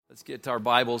Let's get to our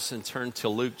Bibles and turn to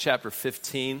Luke chapter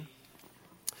 15.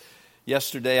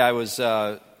 Yesterday I was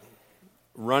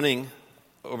running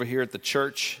over here at the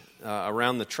church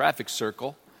around the traffic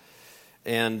circle.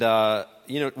 And,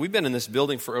 we've been in this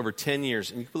building for over 10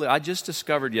 years. And I just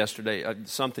discovered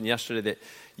something yesterday that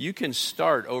you can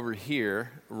start over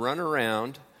here, run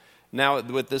around. Now,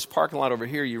 with this parking lot over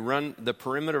here, you run the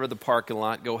perimeter of the parking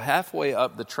lot, go halfway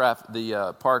up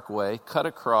the parkway, cut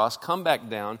across, come back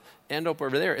down, end up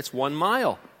over there. It's 1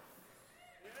 mile.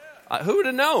 Who would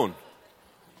have known?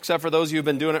 Except for those of you who've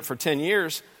been doing it for 10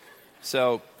 years.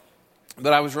 But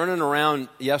I was running around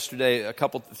yesterday a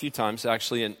few times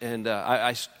actually, and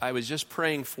I was just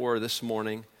praying for this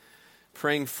morning,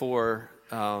 praying for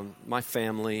my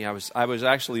family. I was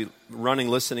actually running,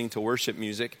 listening to worship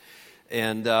music.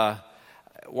 And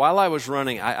while I was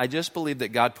running, I just believed that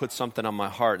God put something on my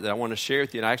heart that I want to share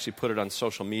with you. And I actually put it on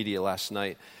social media last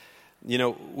night. You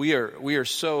know, we are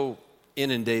so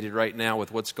inundated right now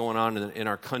with what's going on in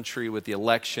our country with the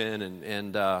election.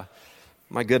 And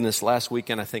my goodness, last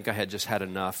weekend I think I had just had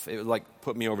enough. It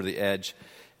put me over the edge.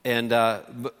 And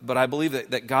but I believe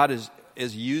that God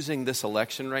is using this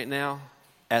election right now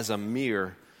as a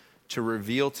mirror to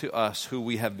reveal to us who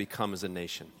we have become as a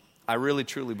nation. I really,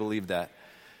 truly believe that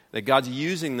God's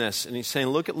using this, and He's saying,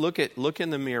 look in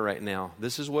the mirror right now.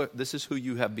 This is who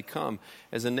you have become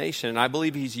as a nation. And I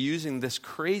believe He's using this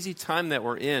crazy time that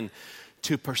we're in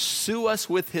to pursue us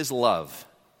with His love,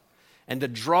 and to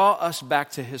draw us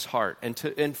back to His heart, and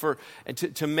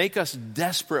to make us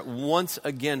desperate once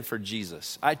again for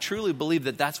Jesus. I truly believe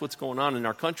that that's what's going on in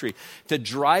our country, to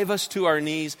drive us to our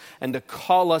knees and to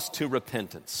call us to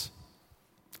repentance.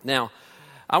 Now,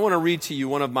 I want to read to you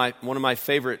one of my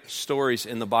favorite stories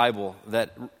in the Bible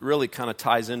that really kind of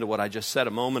ties into what I just said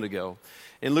a moment ago.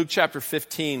 In Luke chapter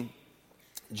 15,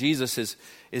 Jesus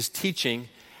is teaching,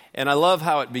 and I love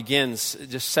how it begins. It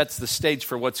just sets the stage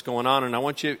for what's going on, and I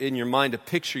want you in your mind to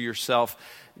picture yourself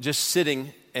just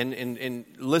sitting and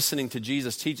listening to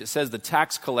Jesus teach. It says the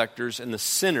tax collectors and the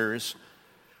sinners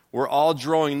were all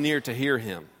drawing near to hear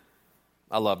Him.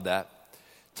 I love that.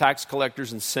 Tax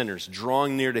collectors and sinners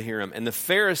drawing near to hear Him. And the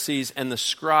Pharisees and the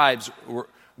scribes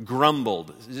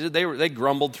grumbled. They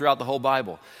grumbled throughout the whole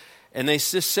Bible. And they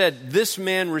just said, this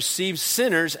man receives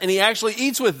sinners and He actually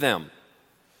eats with them.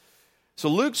 So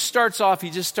Luke starts off,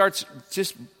 he just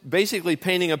basically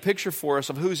painting a picture for us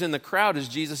of who's in the crowd as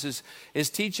Jesus is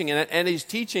teaching. And he's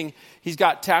teaching, he's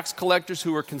got tax collectors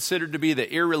who are considered to be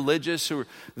the irreligious, who are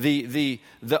the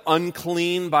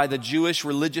unclean by the Jewish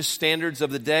religious standards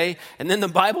of the day. And then the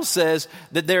Bible says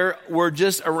that there were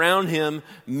just around Him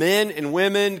men and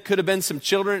women, could have been some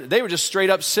children. They were just straight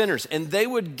up sinners. And they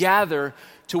would gather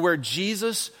to where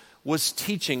Jesus was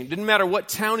teaching. It didn't matter what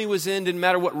town He was in, didn't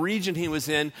matter what region He was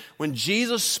in. When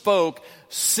Jesus spoke,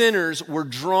 sinners were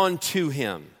drawn to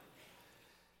Him.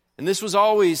 And this was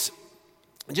always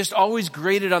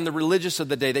grated on the religious of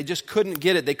the day. They just couldn't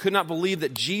get it. They could not believe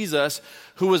that Jesus,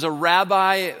 who was a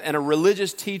rabbi and a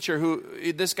religious teacher,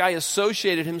 this guy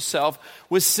associated himself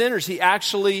with sinners. He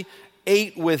actually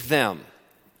ate with them.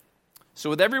 So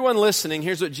with everyone listening,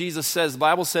 here's what Jesus says. The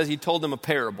Bible says He told them a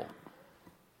parable.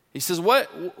 He says,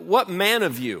 what man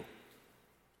of you,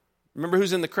 remember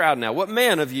who's in the crowd now, what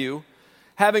man of you,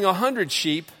 having 100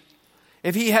 sheep,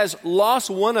 if he has lost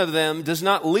one of them, does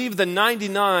not leave the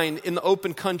 99 in the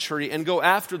open country and go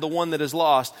after the one that is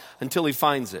lost until he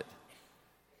finds it?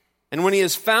 And when he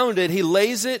has found it, he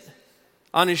lays it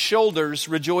on his shoulders,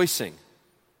 rejoicing.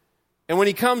 And when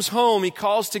he comes home, he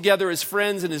calls together his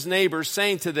friends and his neighbors,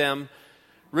 saying to them,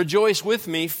 rejoice with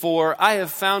me, for I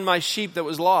have found my sheep that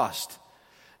was lost.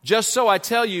 Just so I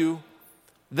tell you,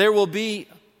 there will be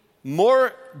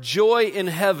more joy in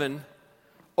heaven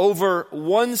over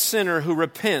one sinner who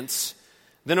repents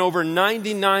than over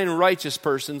 99 righteous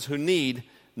persons who need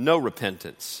no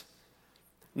repentance.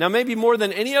 Now, maybe more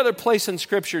than any other place in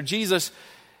Scripture, Jesus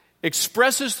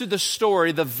expresses through the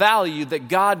story the value that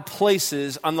God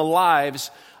places on the lives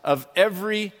of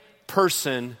every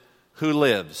person who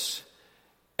lives.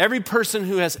 Every person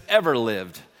who has ever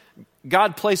lived.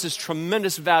 God places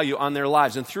tremendous value on their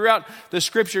lives. And throughout the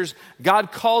Scriptures,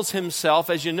 God calls Himself,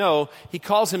 as you know, He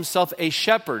calls Himself a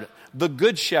shepherd, the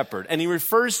good shepherd. And He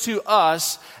refers to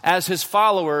us as His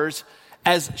followers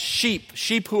as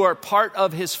sheep who are part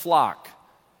of His flock.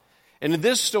 And in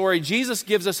this story, Jesus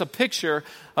gives us a picture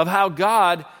of how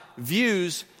God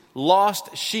views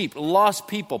lost sheep, lost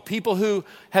people who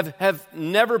have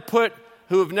never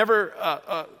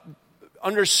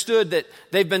understood that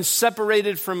they've been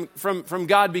separated from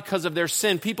God because of their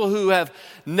sin. People who have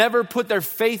never put their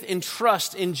faith and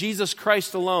trust in Jesus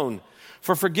Christ alone.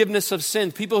 for forgiveness of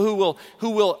sin, people who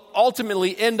will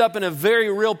ultimately end up in a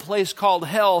very real place called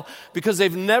hell because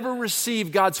they've never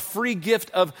received God's free gift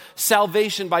of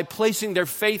salvation by placing their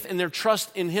faith and their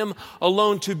trust in Him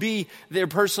alone to be their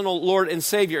personal Lord and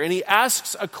Savior. And he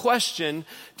asks a question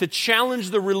to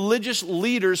challenge the religious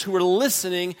leaders who are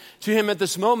listening to him at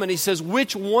this moment. He says,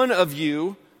 which one of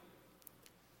you,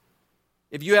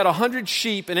 if you had 100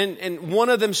 sheep and one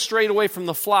of them strayed away from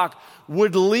the flock,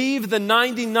 would leave the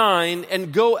 99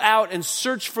 and go out and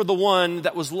search for the one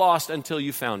that was lost until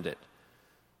you found it?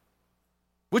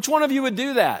 Which one of you would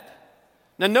do that?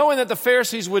 Now, knowing that the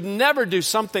Pharisees would never do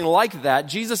something like that,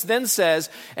 Jesus then says,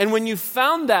 and when you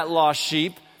found that lost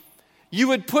sheep, you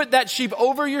would put that sheep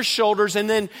over your shoulders, and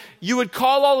then you would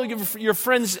call all of your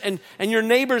friends and your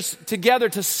neighbors together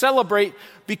to celebrate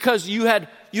because you had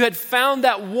found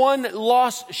that one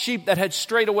lost sheep that had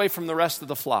strayed away from the rest of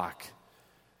the flock.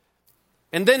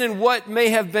 And then in what may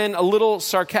have been a little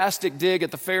sarcastic dig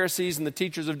at the Pharisees and the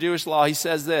teachers of Jewish law, he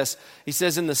says this. He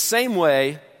says, in the same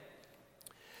way,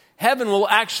 heaven will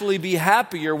actually be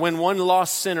happier when one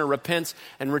lost sinner repents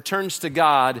and returns to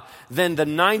God than the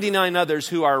 99 others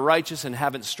who are righteous and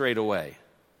haven't strayed away.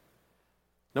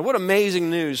 Now, what amazing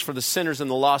news for the sinners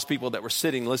and the lost people that were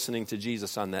sitting listening to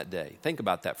Jesus on that day. Think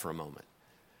about that for a moment.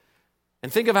 And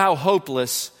think of how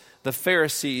hopeless the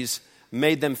Pharisees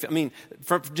made them. I mean,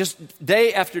 from just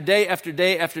day after day after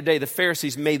day after day, the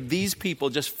Pharisees made these people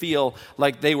just feel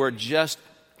like they were just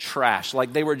trash,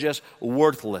 like they were just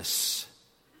worthless.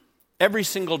 Every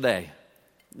single day.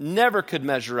 Never could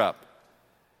measure up.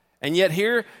 And yet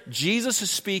here, Jesus is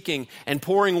speaking and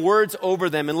pouring words over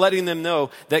them and letting them know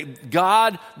that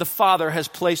God the Father has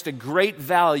placed a great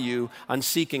value on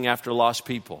seeking after lost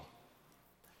people.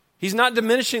 He's not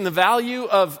diminishing the value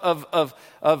of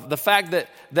the fact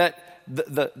that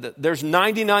there's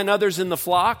 99 others in the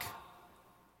flock,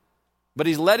 but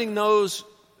he's letting those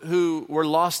who were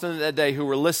lost in that day, who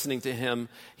were listening to him,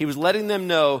 he was letting them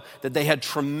know that they had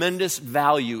tremendous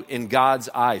value in God's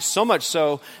eyes. So much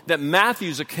so that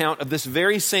Matthew's account of this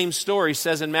very same story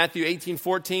says in Matthew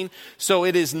 18:14, so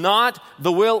it is not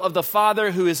the will of the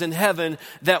Father who is in heaven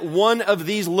that one of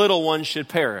these little ones should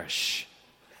perish.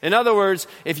 In other words,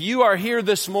 if you are here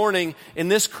this morning in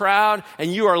this crowd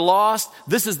and you are lost,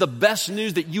 this is the best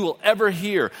news that you will ever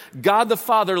hear. God the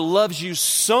Father loves you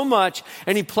so much,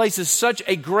 and He places such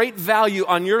a great value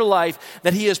on your life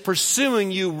that He is pursuing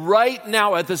you right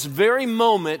now at this very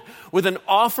moment with an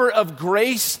offer of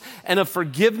grace and of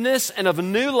forgiveness and of a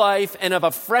new life and of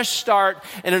a fresh start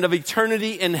and of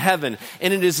eternity in heaven.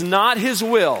 And it is not His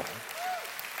will.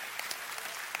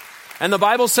 And the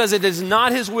Bible says it is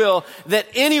not His will that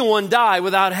anyone die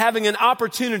without having an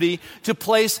opportunity to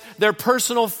place their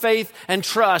personal faith and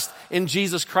trust in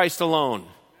Jesus Christ alone.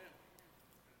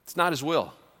 It's not His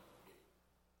will.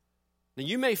 Now,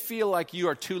 you may feel like you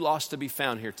are too lost to be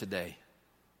found here today.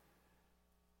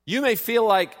 You may feel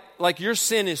like your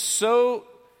sin is so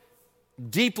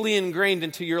deeply ingrained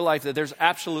into your life that there's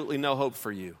absolutely no hope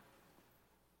for you.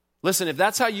 Listen, if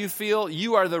that's how you feel,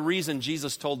 you are the reason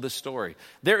Jesus told this story.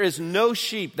 There is no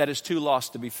sheep that is too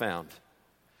lost to be found.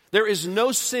 There is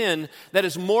no sin that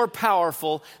is more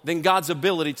powerful than God's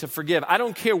ability to forgive. I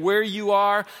don't care where you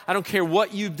are. I don't care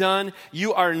what you've done.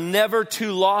 You are never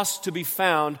too lost to be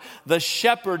found. The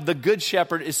shepherd, the good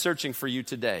shepherd, is searching for you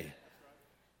today.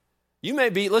 You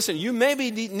may be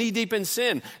knee deep in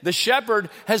sin. The shepherd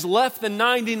has left the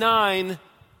 99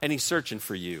 and he's searching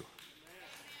for you.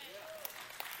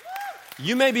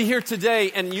 You may be here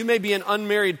today and you may be an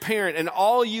unmarried parent, and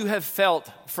all you have felt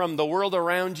from the world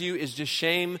around you is just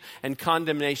shame and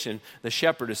condemnation. The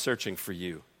shepherd is searching for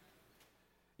you.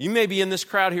 You may be in this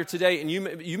crowd here today and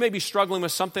you may be struggling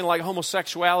with something like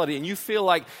homosexuality and you feel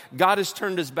like God has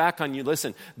turned His back on you.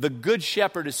 Listen, the good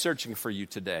shepherd is searching for you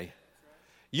today.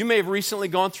 You may have recently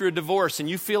gone through a divorce and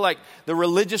you feel like the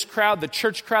religious crowd, the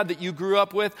church crowd that you grew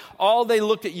up with, all they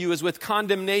looked at you is with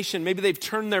condemnation. Maybe they've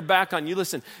turned their back on you.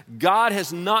 Listen, God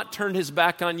has not turned His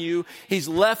back on you. He's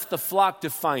left the flock to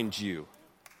find you.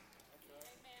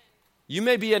 You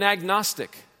may be an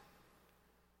agnostic.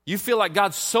 You feel like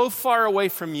God's so far away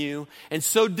from you and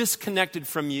so disconnected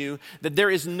from you that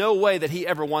there is no way that He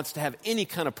ever wants to have any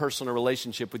kind of personal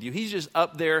relationship with you. He's just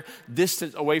up there,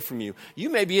 distant away from you.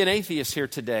 You may be an atheist here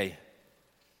today.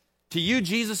 To you,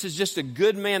 Jesus is just a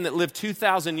good man that lived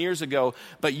 2,000 years ago,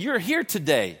 but you're here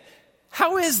today.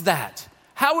 How is that?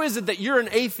 How is it that you're an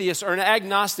atheist or an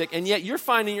agnostic and yet you're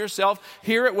finding yourself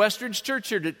here at Westridge Church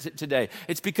here today?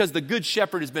 It's because the Good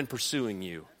Shepherd has been pursuing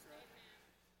you.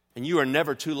 And you are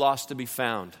never too lost to be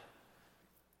found. If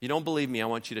you don't believe me, I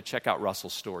want you to check out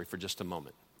Russell's story for just a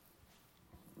moment.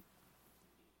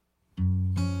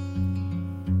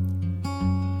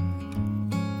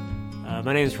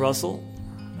 My name is Russell.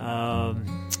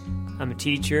 I'm a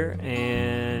teacher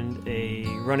and a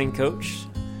running coach.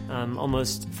 I'm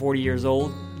almost 40 years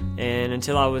old, and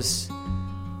until I was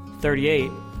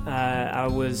 38, I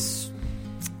was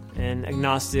an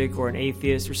agnostic or an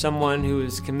atheist or someone who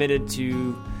was committed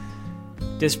to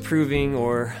disproving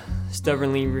or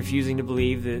stubbornly refusing to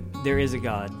believe that there is a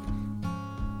God.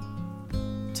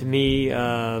 To me,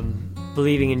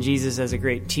 believing in Jesus as a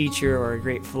great teacher or a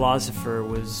great philosopher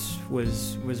was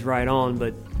right on,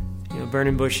 but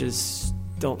burning bushes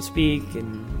don't speak,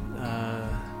 and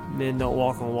men don't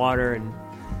walk on water, and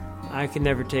I could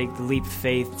never take the leap of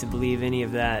faith to believe any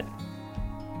of that.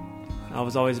 I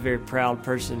was always a very proud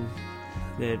person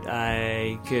that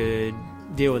I could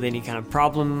deal with any kind of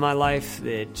problem in my life,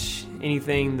 that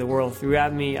anything the world threw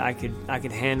at me, I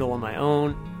could handle on my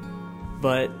own.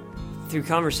 But through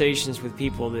conversations with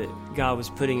people that God was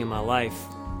putting in my life,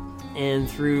 and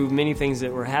through many things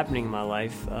that were happening in my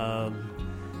life,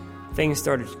 things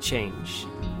started to change.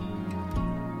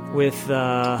 With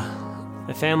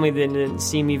a family that didn't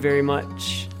see me very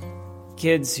much,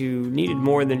 kids who needed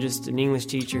more than just an English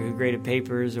teacher who graded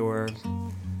papers, or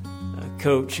a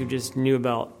coach who just knew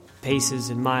about paces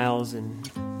and miles and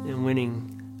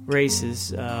winning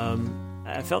races,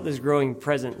 I felt this growing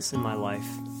presence in my life.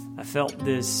 I felt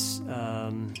this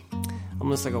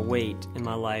almost like a weight in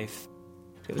my life.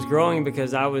 It was growing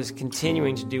because I was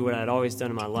continuing to do what I'd always done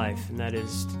in my life, and that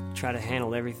is try to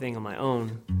handle everything on my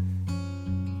own.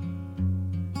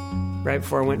 Right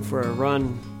before I went for a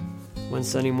run one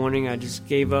Sunday morning, I just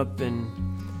gave up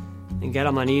and got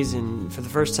on my knees, and for the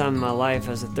first time in my life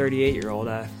as a 38-year-old,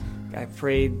 I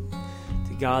prayed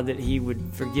to God that He would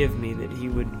forgive me, that He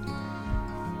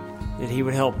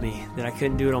would help me, that I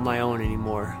couldn't do it on my own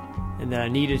anymore, and that I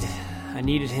needed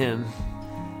Him.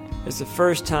 It's the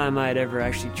first time I had ever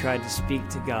actually tried to speak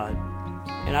to God,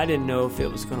 and I didn't know if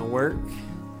it was going to work.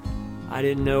 I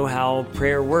didn't know how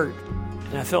prayer worked,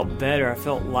 and I felt better, I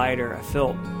felt lighter, I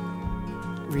felt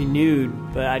renewed,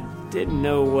 but I didn't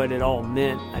know what it all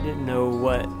meant. I didn't know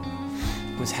what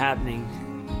was happening.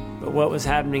 But what was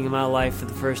happening in my life for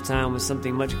the first time was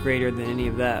something much greater than any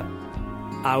of that.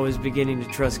 I was beginning to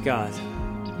trust God.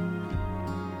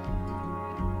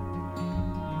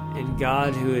 And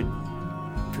God, who had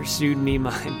pursued me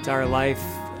my entire life,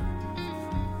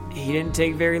 He didn't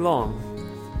take very long.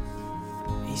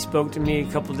 He spoke to me a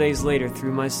couple days later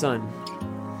through my son.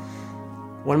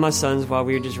 One of my sons, while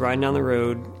we were just riding down the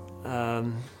road,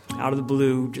 out of the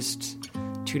blue, just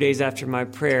 2 days after my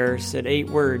prayer, said 8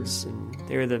 words, and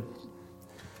they were the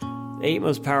 8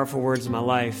 most powerful words of my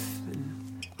life.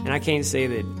 And I can't say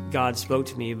that God spoke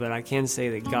to me, but I can say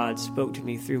that God spoke to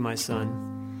me through my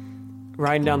son.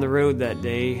 Riding down the road that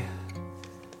day,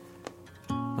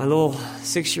 my little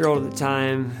 6-year-old at the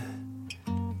time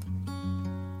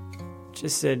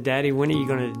just said, "Daddy, when are you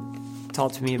going to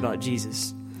talk to me about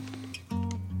Jesus?"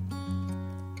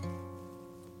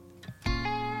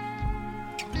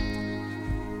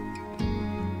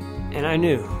 And I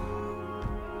knew.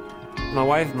 My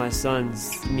wife and my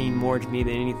sons mean more to me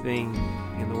than anything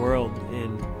in the world.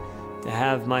 And to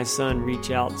have my son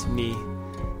reach out to me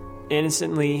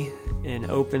innocently and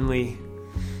openly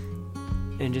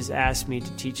and just ask me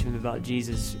to teach him about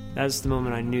Jesus, that's the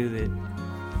moment I knew that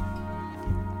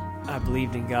I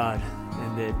believed in God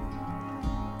and that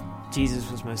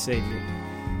Jesus was my Savior.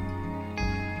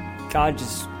 God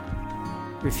just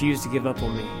refused to give up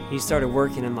on me. He started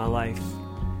working in my life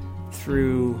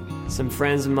through some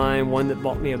friends of mine, one that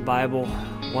bought me a Bible,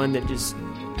 one that just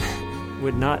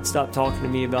would not stop talking to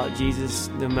me about Jesus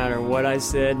no matter what I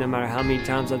said, no matter how many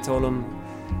times I told him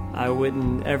I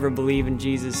wouldn't ever believe in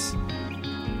Jesus.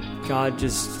 God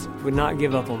just would not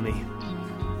give up on me.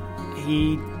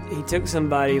 He took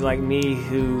somebody like me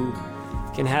who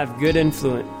can have good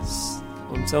influence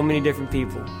on so many different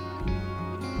people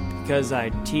because I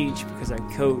teach, because I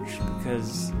coach,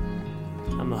 because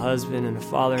I'm a husband and a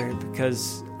father,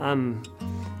 because I'm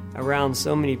around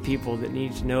so many people that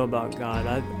need to know about God.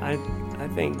 I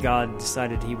think God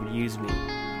decided He would use me.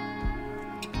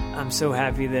 I'm so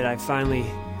happy that I finally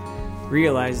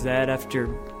realized that after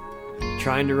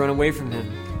trying to run away from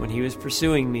Him when He was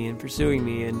pursuing me,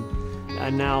 and I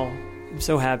now am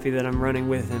so happy that I'm running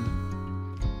with Him.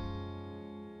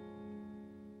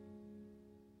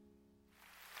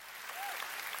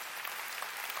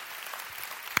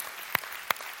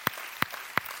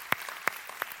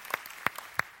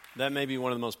 That may be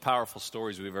one of the most powerful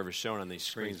stories we've ever shown on these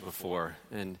screens before.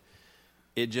 And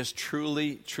it just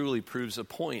truly, truly proves a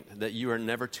point that you are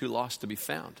never too lost to be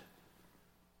found.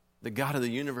 the God of the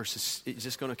universe is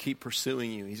just going to keep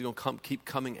pursuing you. He's going to keep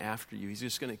coming after you. He's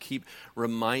just going to keep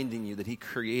reminding you that he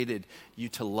created you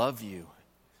to love you.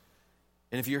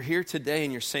 And if you're here today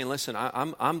and you're saying, listen,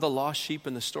 I'm the lost sheep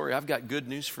in the story, I've got good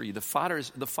news for you. The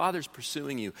Father's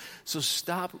pursuing you. So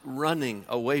stop running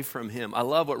away from him. I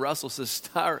love what Russell says,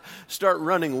 start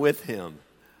running with him.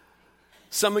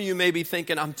 Some of you may be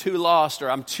thinking, I'm too lost,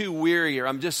 or I'm too weary, or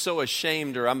I'm just so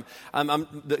ashamed, or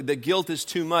the guilt is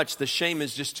too much, the shame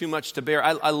is just too much to bear.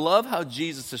 I love how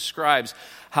Jesus describes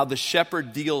how the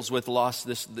shepherd deals with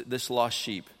this lost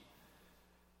sheep.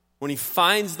 When he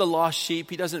finds the lost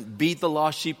sheep, he doesn't beat the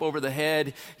lost sheep over the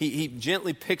head. He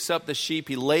gently picks up the sheep,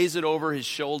 he lays it over his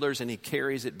shoulders, and he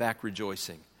carries it back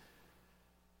rejoicing.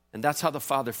 And that's how the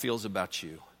Father feels about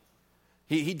you.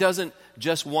 He doesn't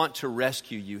just want to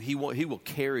rescue you. He will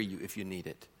carry you if you need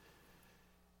it.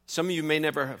 Some of you may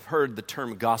never have heard the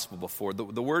term gospel before.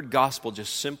 The word gospel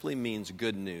just simply means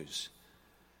good news.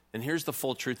 And here's the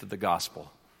full truth of the gospel.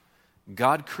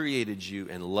 God created you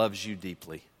and loves you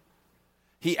deeply.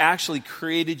 He actually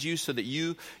created you so that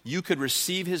you could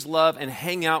receive his love and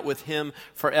hang out with him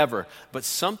forever. But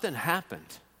something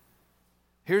happened.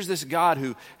 Here's this God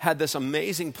who had this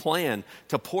amazing plan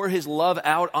to pour his love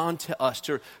out onto us,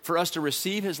 for us to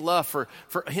receive his love, for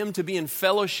him to be in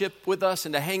fellowship with us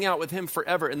and to hang out with him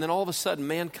forever. And then all of a sudden,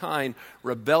 mankind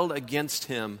rebelled against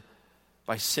him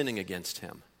by sinning against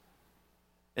him.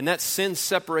 And that sin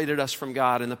separated us from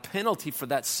God. And the penalty for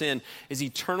that sin is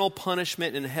eternal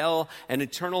punishment in hell and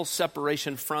eternal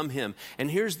separation from him. And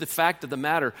here's the fact of the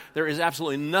matter. There is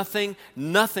absolutely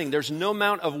nothing. There's no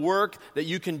amount of work that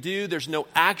you can do. There's no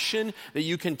action that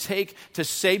you can take to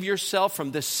save yourself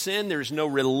from this sin. There's no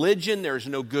religion. There's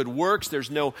no good works. There's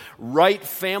no right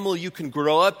family you can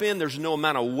grow up in. There's no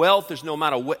amount of wealth. There's no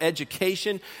amount of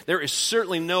education. There is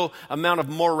certainly no amount of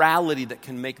morality that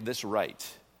can make this right.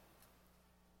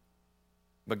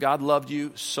 But God loved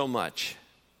you so much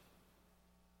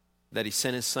that he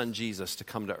sent his son Jesus to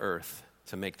come to earth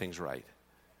to make things right.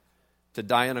 To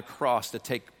die on a cross, to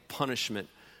take punishment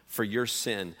for your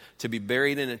sin, to be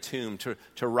buried in a tomb,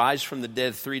 to rise from the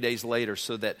dead 3 days later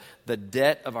so that the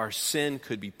debt of our sin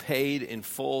could be paid in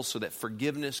full, so that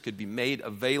forgiveness could be made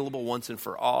available once and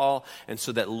for all, and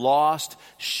so that lost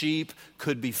sheep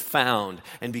could be found.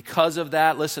 And because of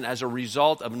that, listen, as a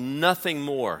result of nothing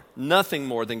more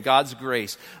than God's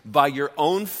grace, by your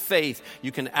own faith,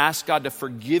 you can ask God to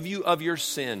forgive you of your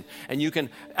sin, and you can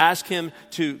ask him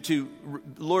to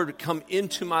Lord, come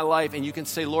into my life, and you can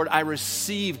say, Lord, I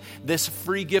receive this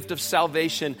free gift of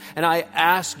salvation, and I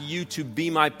ask you to be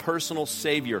my personal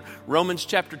Savior. Romans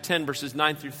chapter 10, verses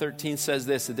 9 through 13 says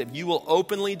this, that if you will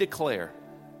openly declare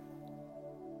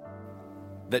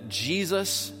that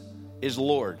Jesus is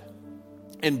Lord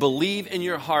and believe in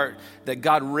your heart that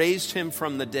God raised him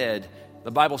from the dead,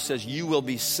 the Bible says you will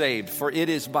be saved. For it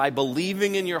is by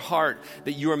believing in your heart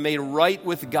that you are made right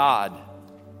with God.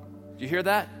 Do you hear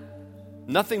that?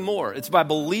 Nothing more. It's by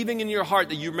believing in your heart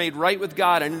that you're made right with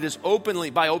God, and it is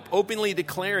by openly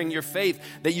declaring your faith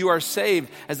that you are saved.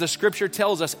 As the scripture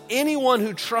tells us, anyone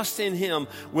who trusts in him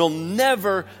will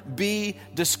never be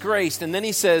disgraced. And then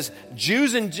he says,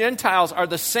 Jews and Gentiles are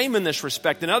the same in this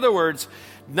respect. In other words,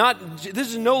 this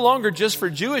is no longer just for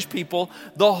Jewish people.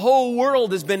 The whole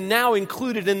world has been now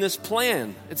included in this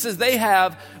plan. It says they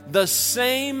have the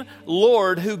same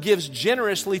Lord who gives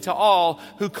generously to all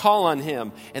who call on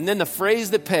him. And then the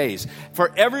phrase that pays,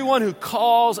 for everyone who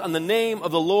calls on the name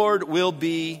of the Lord will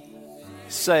be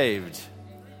saved.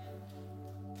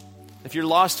 If you're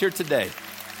lost here today,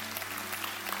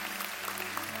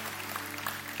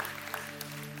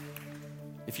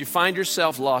 if you find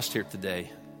yourself lost here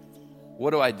today,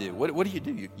 what do? What do you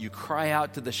do? You cry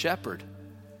out to the shepherd.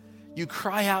 You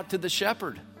cry out to the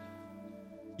shepherd.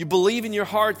 You believe in your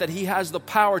heart that he has the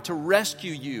power to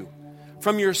rescue you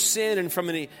from your sin and from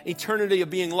an eternity of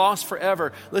being lost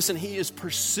forever. Listen, he is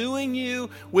pursuing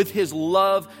you with his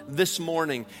love this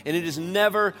morning, and it is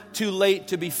never too late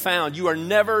to be found. You are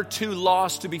never too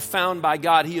lost to be found by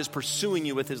God. He is pursuing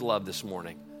you with his love this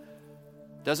morning.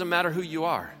 Doesn't matter who you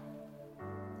are.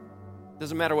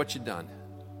 Doesn't matter what you've done.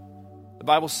 The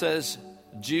Bible says,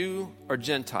 Jew or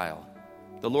Gentile,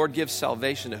 the Lord gives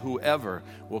salvation to whoever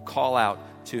will call out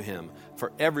to him.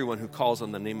 For everyone who calls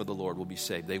on the name of the Lord will be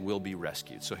saved. They will be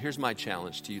rescued. So here's my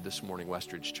challenge to you this morning,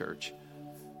 Westridge Church.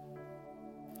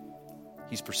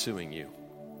 He's pursuing you.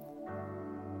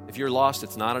 If you're lost,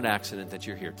 it's not an accident that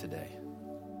you're here today.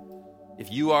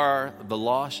 If you are the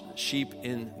lost sheep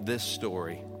in this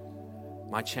story,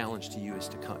 my challenge to you is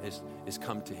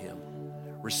come to him.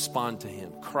 Respond to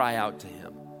him. Cry out to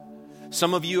him.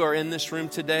 Some of you are in this room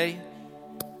today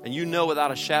And you know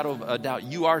without a shadow of a doubt,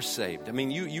 you are saved. I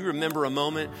mean, you remember a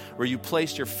moment where you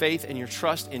placed your faith and your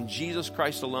trust in Jesus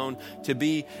Christ alone to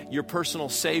be your personal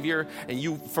Savior, and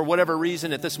you, for whatever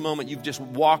reason, at this moment, you've just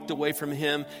walked away from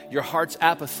Him. Your heart's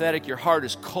apathetic. Your heart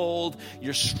is cold.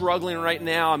 You're struggling right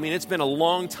now. I mean, it's been a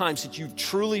long time since you've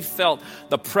truly felt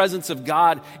the presence of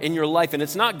God in your life, and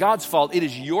it's not God's fault. It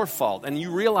is your fault, and you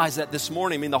realize that this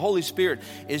morning. I mean, the Holy Spirit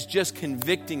is just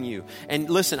convicting you. And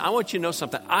listen, I want you to know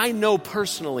something. I know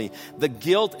personally the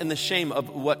guilt and the shame of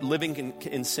what living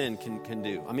in sin can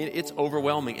do. I mean, it's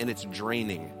overwhelming and it's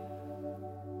draining.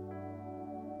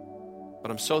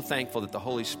 But I'm so thankful that the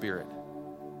Holy Spirit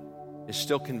is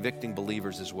still convicting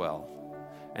believers as well.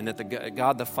 And that the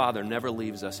God the Father never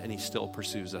leaves us, and He still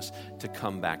pursues us to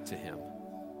come back to Him.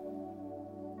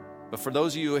 But for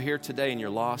those of you who are here today and you're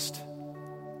lost,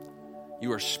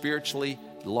 you are spiritually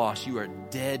lost. You are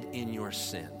dead in your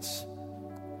sins.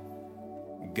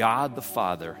 God the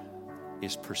Father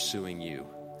is pursuing you.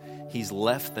 He's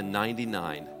left the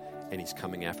 99 and He's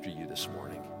coming after you this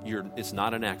morning. It's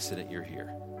not an accident you're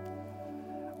here.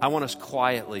 I want us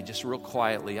quietly, just real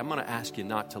quietly, I'm going to ask you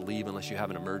not to leave unless you have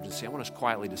an emergency. I want us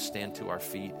quietly to stand to our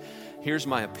feet. Here's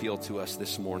my appeal to us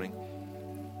this morning.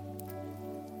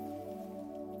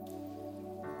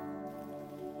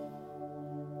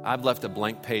 I've left a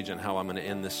blank page on how I'm going to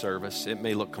end this service. It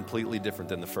may look completely different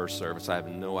than the first service. I have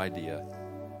no idea.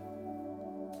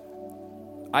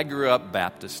 I grew up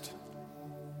Baptist.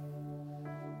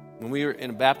 When we were in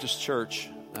a Baptist church,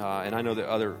 and I know that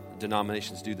other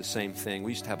denominations do the same thing,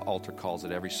 we used to have altar calls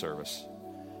at every service.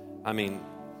 I mean,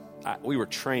 we were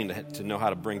trained to know how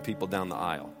to bring people down the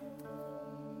aisle.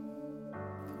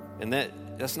 And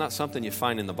that's not something you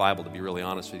find in the Bible, to be really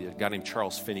honest with you. A guy named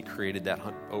Charles Finney created that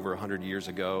over 100 years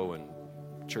ago, and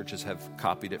churches have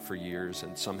copied it for years,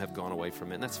 and some have gone away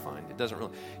from it, and that's fine. It doesn't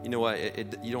really, you know what,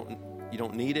 you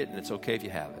don't need it, and it's okay if you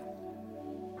have it.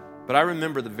 But I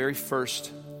remember the very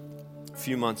first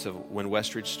few months of when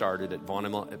Westridge started at Vaughn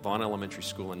Elementary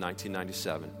School in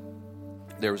 1997.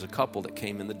 There was a couple that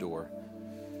came in the door,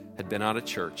 had been out of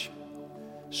church,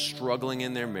 struggling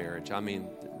in their marriage. I mean,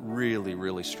 really,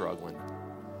 really struggling.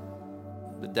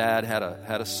 The dad had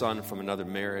a son from another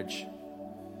marriage.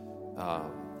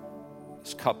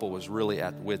 This couple was really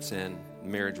at wit's end.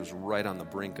 Marriage was right on the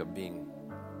brink of being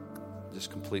just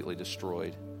completely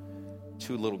destroyed.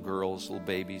 2 little girls, little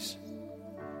babies.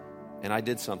 And I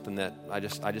did something that I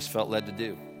just felt led to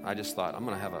do. I just thought, I'm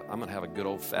gonna have a good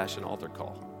old-fashioned altar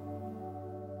call.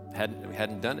 We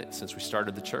hadn't done it since we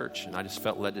started the church, and I just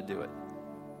felt led to do it.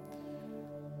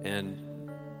 And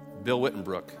Bill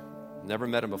Wittenbrook, never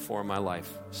met him before in my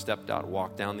life, stepped out,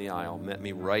 walked down the aisle, met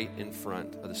me right in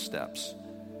front of the steps.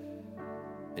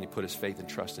 And he put his faith and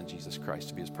trust in Jesus Christ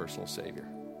to be his personal Savior.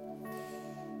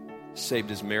 Saved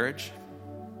his marriage,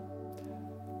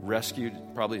 rescued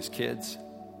probably his kids.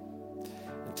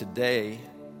 And today,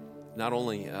 not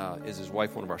only is his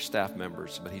wife one of our staff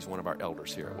members, but he's one of our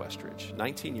elders here at Westridge.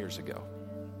 19 years ago.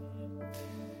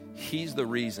 He's the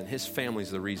reason, his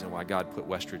family's the reason why God put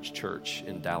Westridge Church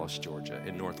in Dallas, Georgia,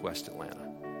 in Northwest Atlanta.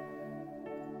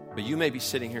 But you may be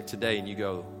sitting here today and you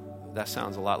go, that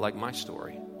sounds a lot like my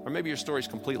story. Or maybe your story's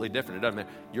completely different. It doesn't matter.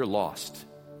 You're lost.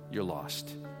 You're lost.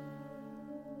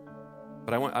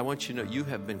 But I want you to know you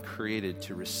have been created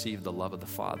to receive the love of the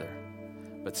Father.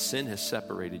 But sin has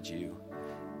separated you,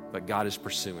 but God is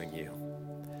pursuing you.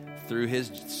 Through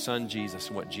His Son Jesus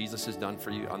and what Jesus has done for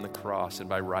you on the cross and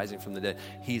by rising from the dead,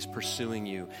 He's pursuing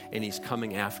you and He's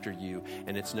coming after you,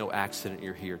 and it's no accident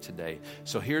you're here today.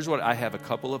 So here's what I have: a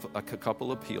couple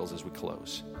of appeals as we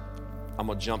close. I'm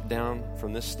going to jump down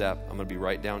from this step. I'm going to be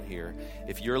right down here.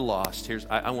 If you're lost,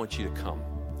 I want you to come.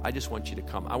 I just want you to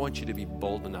come. I want you to be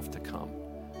bold enough to come.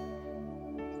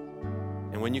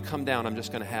 And when you come down, I'm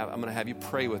going to have you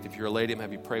pray with. If you're a lady, I'm going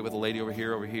to have you pray with a lady over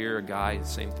here, a guy,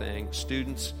 same thing.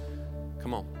 Students,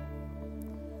 come on.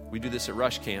 We do this at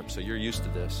Rush Camp, so you're used to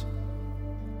this.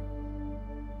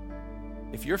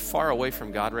 If you're far away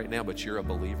from God right now, but you're a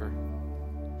believer,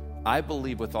 I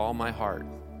believe with all my heart,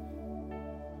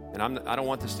 and I don't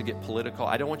want this to get political.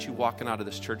 I don't want you walking out of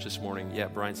this church this morning. Yeah,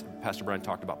 Pastor Brian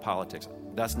talked about politics.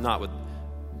 That's not what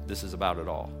this is about at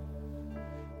all.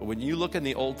 But when you look in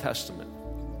the Old Testament,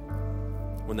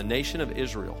 when the nation of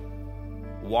Israel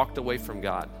walked away from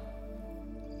God,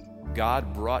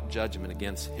 God brought judgment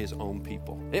against His own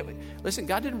people. Listen,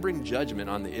 God didn't bring judgment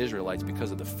on the Israelites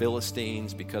because of the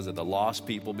Philistines, because of the lost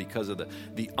people, because of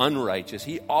the unrighteous.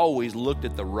 He always looked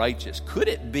at the righteous. Could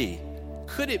it be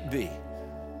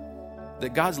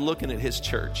that God's looking at His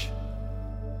church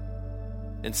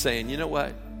and saying, you know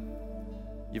what?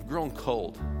 You've grown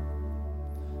cold.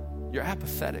 You're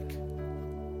apathetic.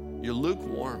 You're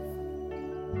lukewarm.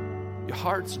 Your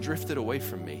heart's drifted away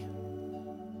from me.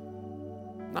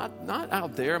 Not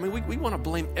out there. I mean, we want to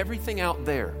blame everything out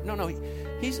there. No,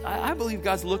 I believe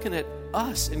God's looking at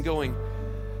us and going,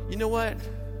 you know what?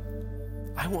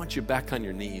 I want you back on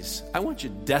your knees. I want you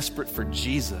desperate for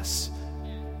Jesus.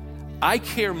 I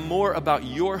care more about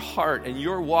your heart and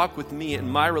your walk with me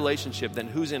and my relationship than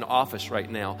who's in office right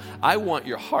now. I want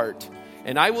your heart,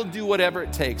 and I will do whatever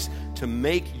it takes to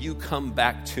make you come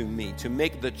back to me, to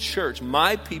make the church,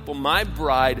 my people, my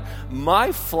bride,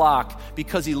 my flock,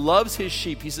 because he loves his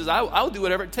sheep. He says, I'll do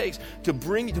whatever it takes to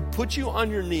put you on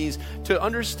your knees, to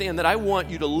understand that I want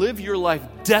you to live your life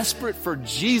desperate for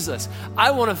Jesus.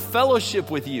 I want to fellowship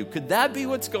with you. Could that be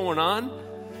what's going on?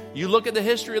 You look at the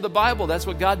history of the Bible, that's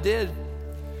what God did.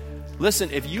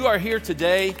 Listen, if you are here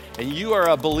today and you are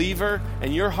a believer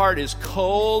and your heart is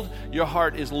cold, your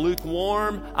heart is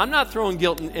lukewarm, I'm not throwing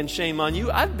guilt and shame on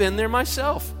you. I've been there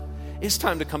myself. It's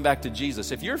time to come back to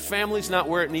Jesus. If your family's not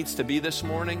where it needs to be this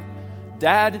morning,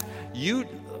 Dad, you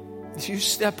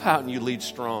step out and you lead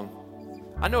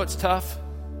strong. I know it's tough.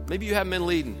 Maybe you haven't been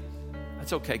leading.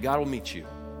 That's okay. God will meet you.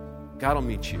 God will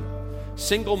meet you.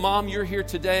 Single mom, you're here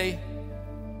today.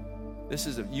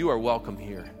 You are welcome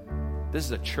here. This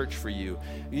is a church for you.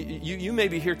 You may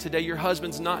be here today. Your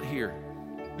husband's not here.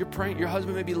 You're praying. Your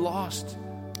husband may be lost.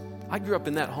 I grew up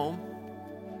in that home.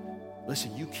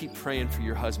 Listen, you keep praying for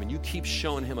your husband. You keep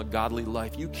showing him a godly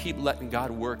life. You keep letting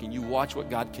God work, and you watch what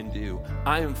God can do.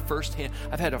 I've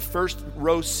had a first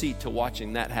row seat to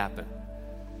watching that happen.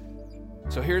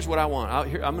 So here's what I want.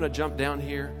 I'm going to jump down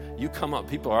here. You come up.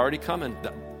 People are already coming.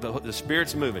 The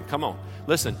Spirit's moving. Come on.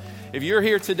 Listen, if you're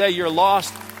here today, you're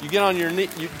lost, you get on your knee,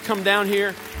 you come down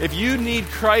here. If you need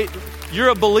Christ, you're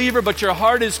a believer, but your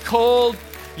heart is cold,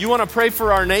 you want to pray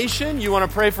for our nation, you want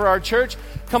to pray for our church,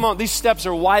 come on, these steps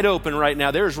are wide open right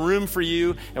now. There's room for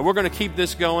you, and we're going to keep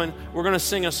this going. We're going to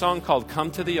sing a song called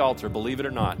Come to the Altar, believe it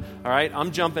or not. All right,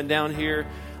 I'm jumping down here.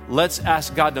 Let's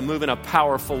ask God to move in a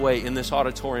powerful way in this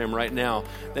auditorium right now,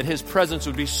 that his presence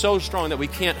would be so strong that we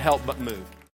can't help but move.